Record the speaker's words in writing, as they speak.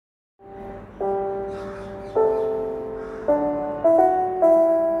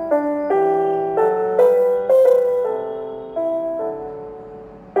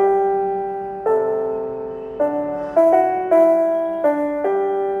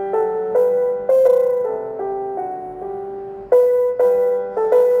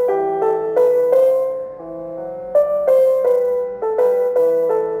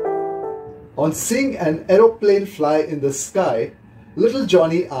On seeing an aeroplane fly in the sky, little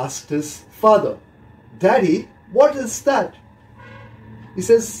Johnny asked his father, "Daddy, what is that?" He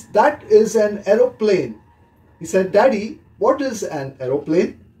says, "That is an aeroplane." He said, "Daddy, what is an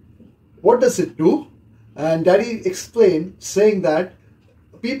aeroplane? What does it do?" And Daddy explained, saying that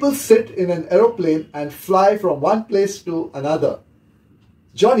people sit in an aeroplane and fly from one place to another.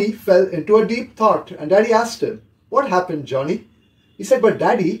 Johnny fell into a deep thought, and Daddy asked him, "What happened, Johnny?" He said, "But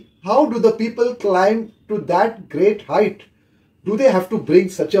Daddy, how do the people climb to that great height? Do they have to bring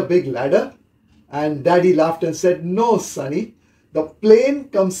such a big ladder?" And Daddy laughed and said, "No, Sonny, the plane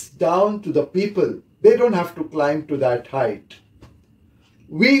comes down to the people. They don't have to climb to that height."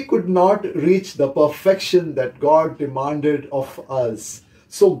 We could not reach the perfection that God demanded of us.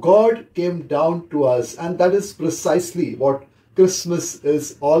 So God came down to us, and that is precisely what Christmas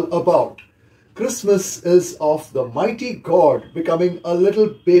is all about. Christmas is of the mighty God becoming a little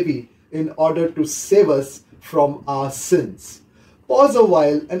baby in order to save us from our sins. Pause a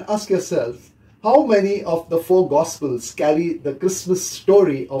while and ask yourself, how many of the four Gospels carry the Christmas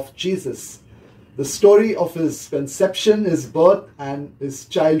story of Jesus? The story of his conception, his birth, and his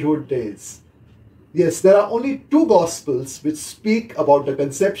childhood days. Yes, there are only two Gospels which speak about the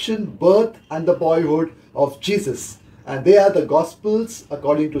conception, birth, and the boyhood of Jesus. And they are the Gospels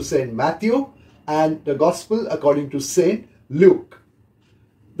according to Saint Matthew and the Gospel according to Saint Luke.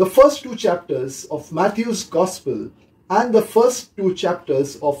 The first two chapters of Matthew's Gospel and the first two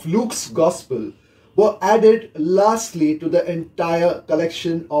chapters of Luke's Gospel were added lastly to the entire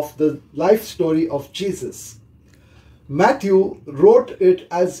collection of the life story of Jesus. Matthew wrote it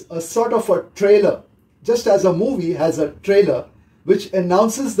as a sort of a trailer, just as a movie has a trailer which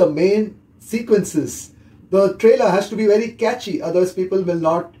announces the main sequences. The trailer has to be very catchy, otherwise people will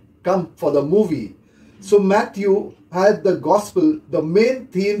not come for the movie. So Matthew had the gospel, the main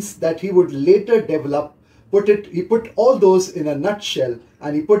themes that he would later develop, he put all those in a nutshell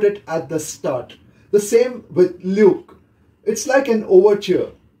and he put it at the start. The same with Luke. It's like an overture.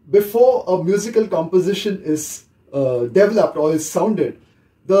 Before a musical composition is developed or is sounded,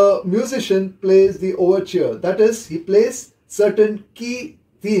 the musician plays the overture. That is, he plays certain key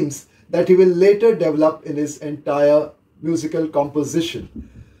themes that he will later develop in his entire musical composition.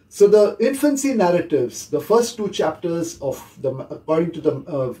 So the infancy narratives, the first two chapters of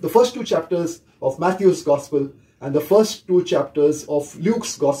the first two chapters of Matthew's Gospel and the first two chapters of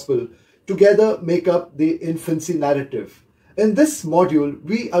Luke's Gospel together make up the infancy narrative. In this module,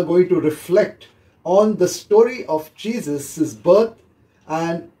 we are going to reflect on the story of Jesus, his birth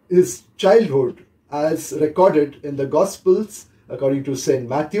and his childhood as recorded in the Gospels according to Saint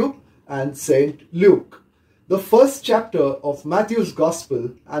Matthew and Saint Luke. The first chapter of Matthew's Gospel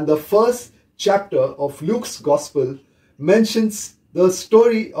and the first chapter of Luke's Gospel mentions the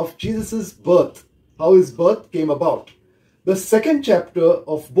story of Jesus' birth, how his birth came about. The second chapter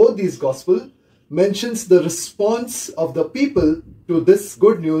of both these Gospels mentions the response of the people to this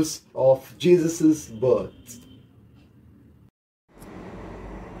good news of Jesus' birth.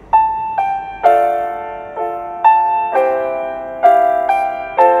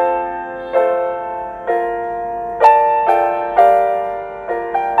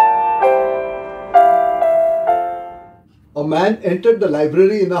 A man entered the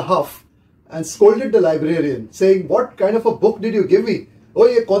library in a huff and scolded the librarian, saying, "What kind of a book did you give me? Oh,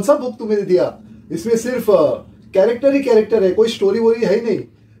 ये कौन सा book तुमने दिया? इसमें सिर्फ character ही character है, कोई story वोरी है ही नहीं.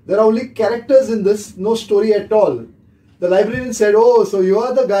 There are only characters in this, no story at all." The librarian said, "Oh, so you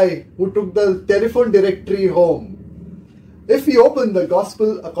are the guy who took the telephone directory home." If we open the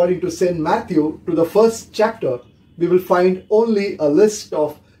Gospel according to Saint Matthew to the first chapter, we will find only a list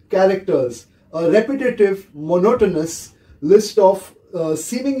of characters, a repetitive, monotonous list of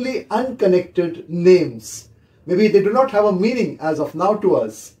seemingly unconnected names. Maybe they do not have a meaning as of now to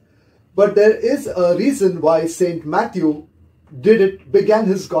us. But there is a reason why Saint Matthew began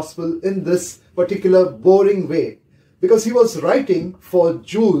his Gospel in this particular boring way. Because he was writing for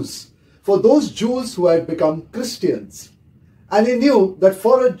Jews, for those Jews who had become Christians. And he knew that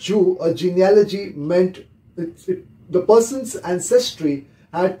for a Jew, a genealogy meant the person's ancestry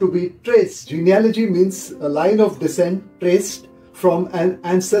had to be traced. Genealogy means a line of descent traced from an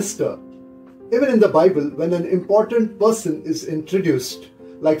ancestor. Even in the Bible, when an important person is introduced,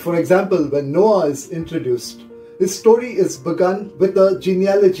 like for example, when Noah is introduced, his story is begun with a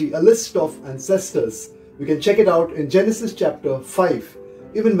genealogy, a list of ancestors. We can check it out in Genesis chapter 5.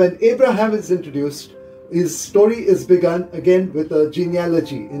 Even when Abraham is introduced, his story is begun again with a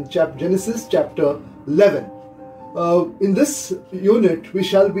genealogy in Genesis chapter 11. In this unit, we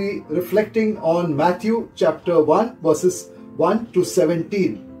shall be reflecting on Matthew chapter 1 verses 1 to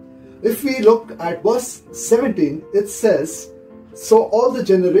 17. If we look at verse 17, it says, "So all the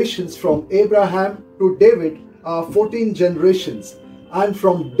generations from Abraham to David are 14 generations, and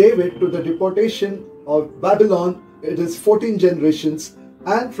from David to the deportation of Babylon it is 14 generations,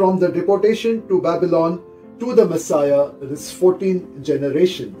 and from the deportation to Babylon to the Messiah it is 14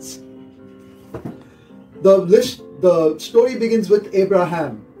 generations." The story begins with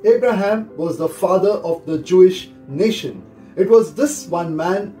Abraham. Abraham was the father of the Jewish nation. It was this one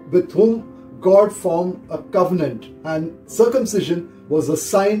man with whom God formed a covenant, and circumcision was a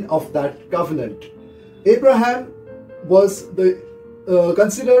sign of that covenant. Abraham was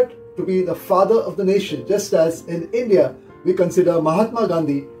considered to be the father of the nation, just as in India we consider Mahatma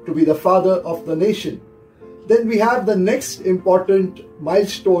Gandhi to be the father of the nation. Then we have the next important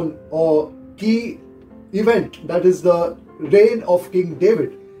milestone or key event, that is the reign of King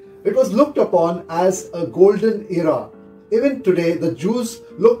David. It was looked upon as a golden era. Even today, the Jews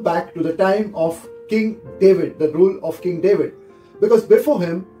look back to the time of King David, the rule of King David, because before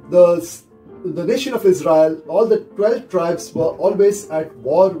him, the nation of Israel, all the 12 tribes were always at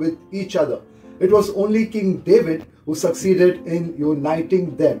war with each other. It was only King David who succeeded in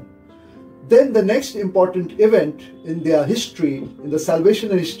uniting them. Then the next important event in their history, in the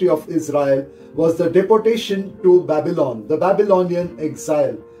salvation history of Israel, was the deportation to Babylon, the Babylonian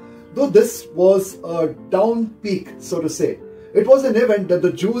exile. Though this was a down peak, so to say, it was an event that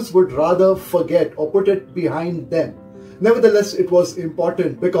the Jews would rather forget or put it behind them. Nevertheless, it was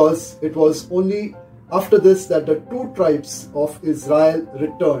important because it was only after this that the 2 tribes of Israel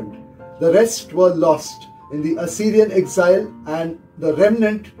returned. The rest were lost in the Assyrian exile, and the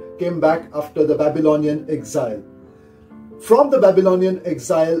remnant came back after the Babylonian exile. From the Babylonian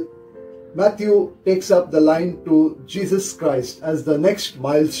exile, Matthew takes up the line to Jesus Christ as the next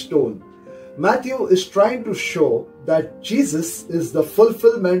milestone. Matthew is trying to show that Jesus is the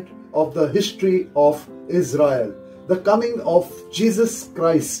fulfillment of the history of Israel. The coming of Jesus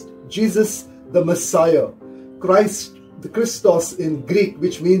Christ, Jesus the Messiah, Christ, the Christos in Greek,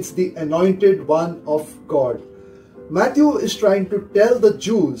 which means the anointed one of God. Matthew is trying to tell the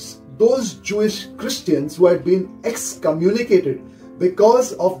Jews, those Jewish Christians who had been excommunicated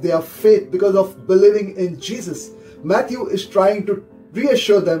because of their faith, because of believing in Jesus. Matthew is trying to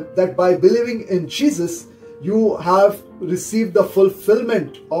reassure them that by believing in Jesus, you have received the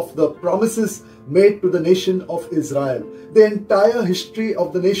fulfillment of the promises made to the nation of Israel. The entire history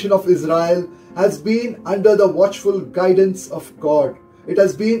of the nation of Israel has been under the watchful guidance of God. It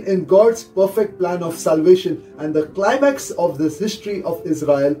has been in God's perfect plan of salvation, and the climax of this history of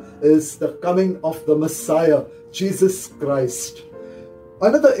Israel is the coming of the Messiah, Jesus Christ.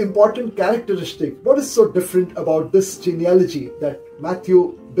 Another important characteristic, what is so different about this genealogy that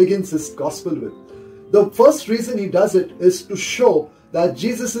Matthew begins his gospel with? The first reason he does it is to show that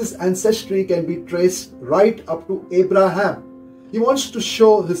Jesus' ancestry can be traced right up to Abraham. He wants to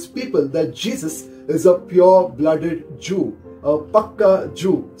show his people that Jesus is a pure-blooded Jew, a Pakka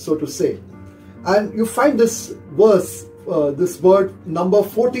Jew, so to say. And you find this verse, this word number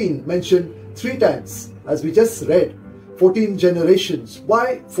 14 mentioned 3 times, as we just read. 14 generations.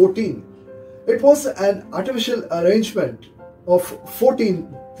 Why 14? It was an artificial arrangement of 14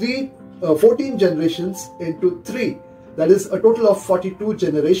 generations into 3. That is a total of 42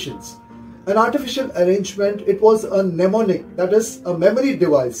 generations. An artificial arrangement, it was a mnemonic, that is a memory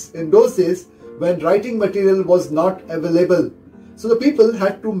device in those days when writing material was not available. So the people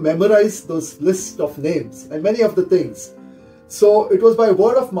had to memorize those lists of names and many of the things. So it was by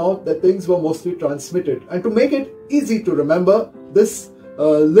word of mouth that things were mostly transmitted. And to make it easy to remember, this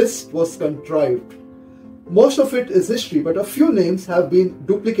list was contrived. Most of it is history, but a few names have been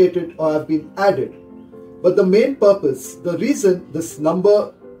duplicated or have been added. But the main purpose, the reason this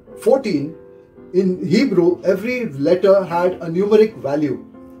number 14, in Hebrew, every letter had a numeric value.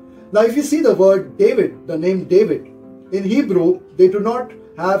 Now if you see the word David, the name David, in Hebrew, they do not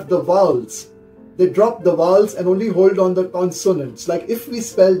have the vowels. They drop the vowels and only hold on the consonants. Like if we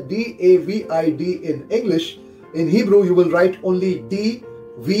spell D-A-V-I-D in English, in Hebrew you will write only D,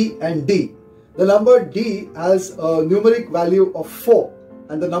 V and D. The number D has a numeric value of 4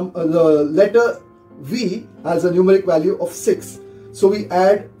 and the letter V has a numeric value of 6. So we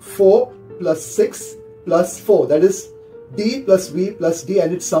add 4 plus 6 plus 4, that is D plus V plus D,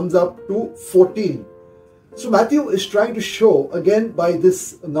 and it sums up to 14. So Matthew is trying to show again by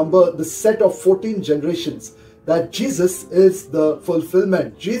this number, this set of 14 generations, that Jesus is the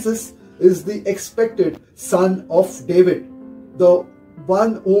fulfillment. Jesus is the expected son of David, the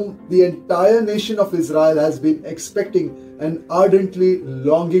one whom the entire nation of Israel has been expecting and ardently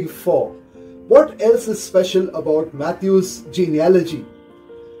longing for. What else is special about Matthew's genealogy?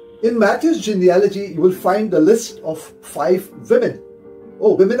 In Matthew's genealogy, you will find the list of 5 women.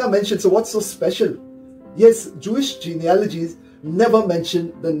 Oh, women are mentioned, so what's so special? Yes, Jewish genealogies never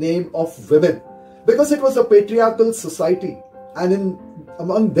mention the name of women because it was a patriarchal society, and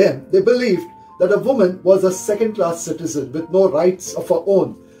among them, they believed that a woman was a second-class citizen with no rights of her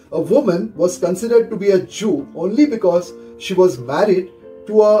own. A woman was considered to be a Jew only because she was married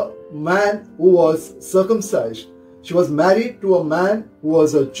to a man who was circumcised. She was married to a man who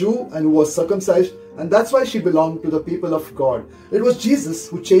was a Jew and who was circumcised, and that's why she belonged to the people of God. It was Jesus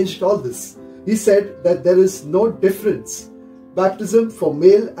who changed all this. He said that there is no difference. Baptism for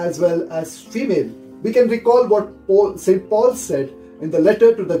male as well as female. We can recall what St. Paul said in the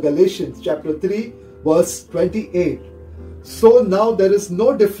letter to the Galatians, chapter 3, verse 28. So now there is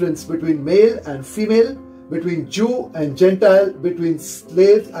no difference between male and female, between Jew and Gentile, between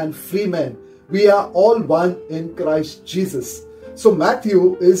slaves and free men. We are all one in Christ Jesus. So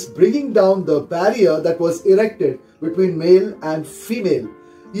Matthew is bringing down the barrier that was erected between male and female.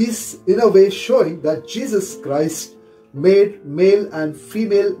 He's in a way showing that Jesus Christ made male and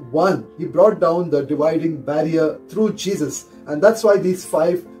female one. He brought down the dividing barrier through Jesus. And that's why these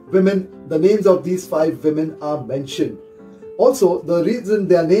 5 women, the names of these 5 women are mentioned. Also, the reason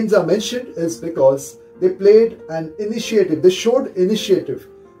their names are mentioned is because they played an initiative. They showed initiative.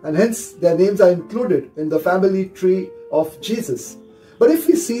 And hence their names are included in the family tree of Jesus. But if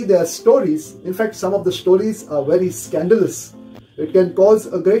we see their stories, in fact some of the stories are very scandalous. It can cause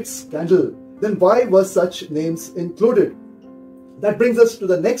a great scandal. Then why were such names included? That brings us to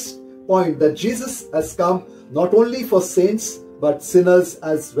the next point, that Jesus has come not only for saints but sinners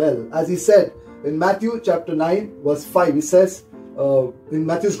as well. As he said in Matthew chapter 9 verse 5, he says, in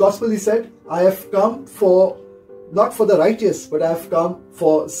Matthew's Gospel he said, I have come not for the righteous, but I have come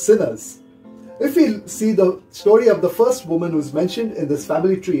for sinners. If we see the story of the first woman who's mentioned in this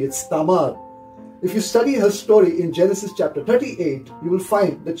family tree, it's Tamar. If you study her story in Genesis chapter 38, you will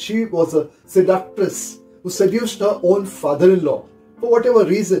find that she was a seductress who seduced her own father-in-law. For whatever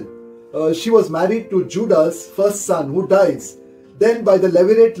reason, she was married to Judah's first son who dies. Then by the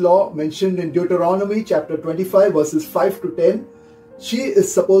Levirate law mentioned in Deuteronomy chapter 25 verses 5 to 10, she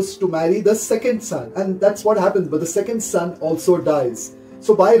is supposed to marry the second son, and that's what happens, but the second son also dies.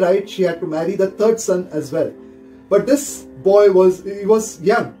 So by right, she had to marry the third son as well. But this boy was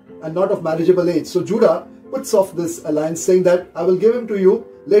young and not of marriageable age. So Judah puts off this alliance, saying that I will give him to you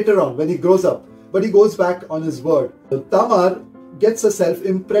later on when he grows up. But he goes back on his word. Tamar gets herself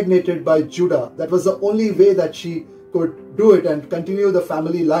impregnated by Judah. That was the only way that she could do it and continue the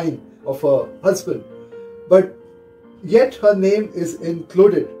family line of her husband. But yet her name is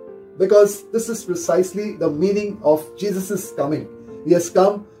included because this is precisely the meaning of Jesus' coming. He has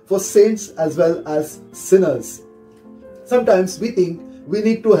come for saints as well as sinners. Sometimes we think we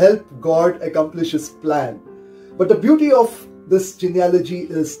need to help God accomplish His plan. But the beauty of this genealogy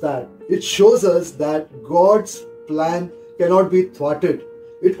is that it shows us that God's plan cannot be thwarted.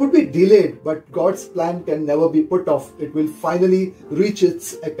 It could be delayed, but God's plan can never be put off. It will finally reach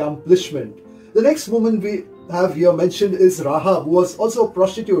its accomplishment. The next woman we have here mentioned is Rahab, who was also a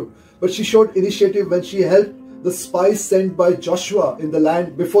prostitute, but she showed initiative when she helped the spies sent by Joshua in the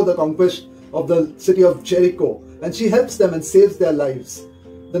land before the conquest of the city of Jericho, and she helps them and saves their lives.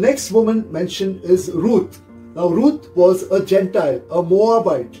 The next woman mentioned is Ruth. Now Ruth was a Gentile, a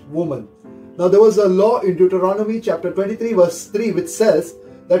Moabite woman. Now there was a law in Deuteronomy chapter 23 verse 3 which says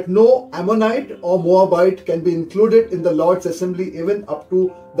that no Ammonite or Moabite can be included in the Lord's assembly even up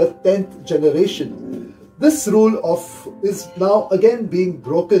to the 10th generation. This rule is now again being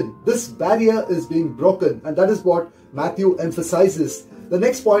broken. This barrier is being broken, and that is what Matthew emphasizes. The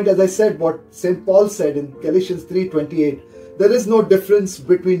next point, as I said, what St. Paul said in Galatians 3:28, there is no difference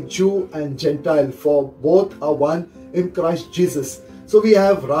between Jew and Gentile, for both are one in Christ Jesus. So we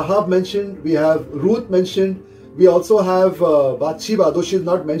have Rahab mentioned, we have Ruth mentioned, we also have Bathsheba, though she is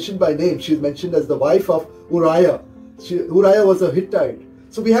not mentioned by name. She is mentioned as the wife of Uriah. Uriah was a Hittite.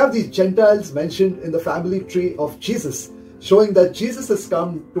 So we have these Gentiles mentioned in the family tree of Jesus, showing that Jesus has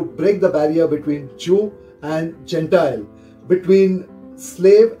come to break the barrier between Jew and Gentile, between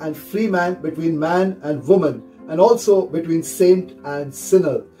slave and free man, between man and woman, and also between saint and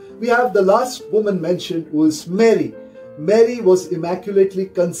sinner. We have the last woman mentioned, who is Mary. Mary was immaculately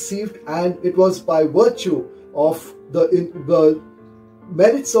conceived, and it was by virtue of the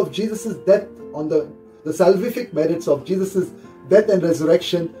merits of Jesus' death, on the salvific merits of Jesus' death and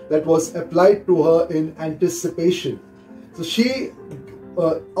resurrection, that was applied to her in anticipation. So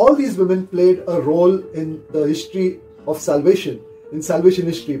all these women played a role in the history of salvation, in salvation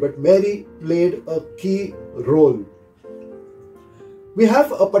history, but Mary played a key role. We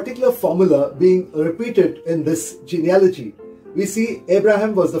have a particular formula being repeated in this genealogy. We see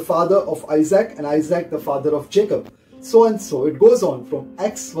Abraham was the father of Isaac and Isaac the father of Jacob. So and so. It goes on from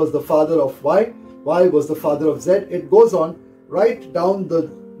X was the father of Y, Y was the father of Z. It goes on right down the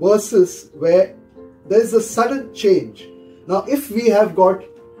verses where there is a sudden change. Now if we have got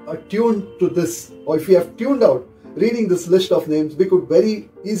attuned to this, or if we have tuned out reading this list of names, we could very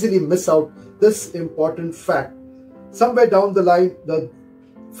easily miss out this important fact. Somewhere down the line, the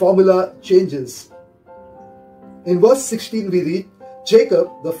formula changes. In verse 16 we read,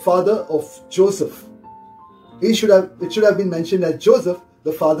 Jacob, the father of Joseph. It should have been mentioned as Joseph,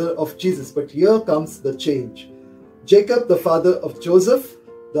 the father of Jesus. But here comes the change. Jacob, the father of Joseph,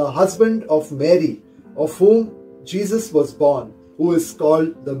 the husband of Mary, of whom Jesus was born, who is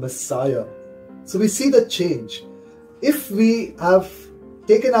called the Messiah. So we see the change. If we have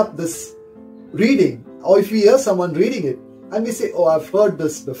taken up this reading, or if we hear someone reading it and we say, oh, I've heard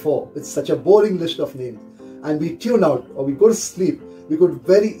this before, it's such a boring list of names, and we tune out or we go to sleep, we could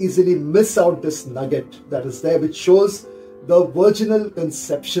very easily miss out this nugget that is there, which shows the virginal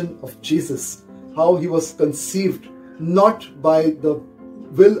conception of Jesus, how he was conceived not by the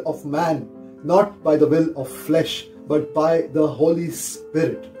will of man, not by the will of flesh, but by the Holy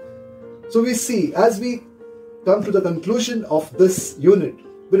Spirit. So we see, as we come to the conclusion of this unit,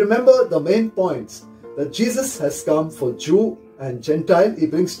 we remember the main points, that Jesus has come for Jew and Gentile. He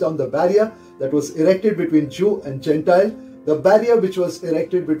brings down the barrier that was erected between Jew and Gentile, the barrier which was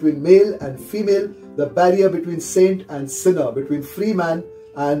erected between male and female, the barrier between saint and sinner, between free man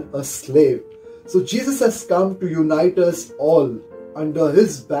and a slave. So Jesus has come to unite us all under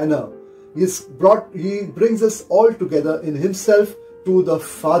his banner. He brings us all together in himself to the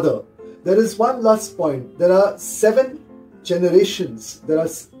Father. There is one last point. There are 7 generations. There are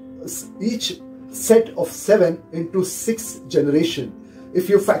each set of 7 into 6 generation. If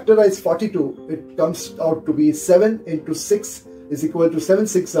you factorize 42, it comes out to be 7 into 6 is equal to 7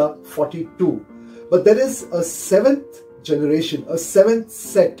 6 are 42. But there is a 7th generation, a 7th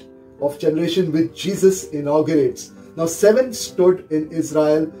set of generation which Jesus inaugurates. Now 7 stood in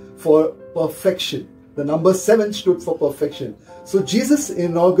Israel for perfection. The number 7 stood for perfection. So Jesus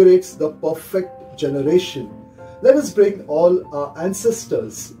inaugurates the perfect generation. Let us bring all our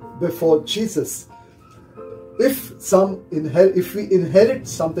ancestors before Jesus. If we inherit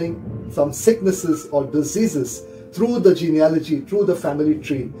something, some sicknesses or diseases through the genealogy, through the family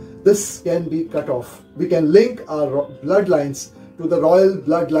tree, this can be cut off. We can link our bloodlines to the royal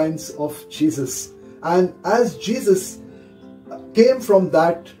bloodlines of Jesus. And as Jesus came from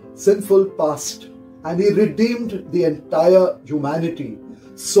that sinful past and he redeemed the entire humanity,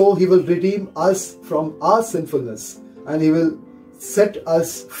 so he will redeem us from our sinfulness and he will set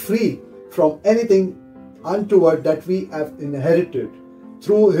us free from anything untoward that we have inherited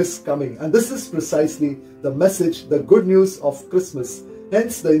through his coming. And this is precisely the message, the good news of Christmas.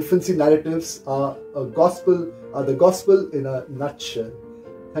 Hence the infancy narratives are the gospel in a nutshell.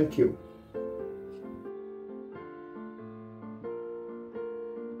 Thank you.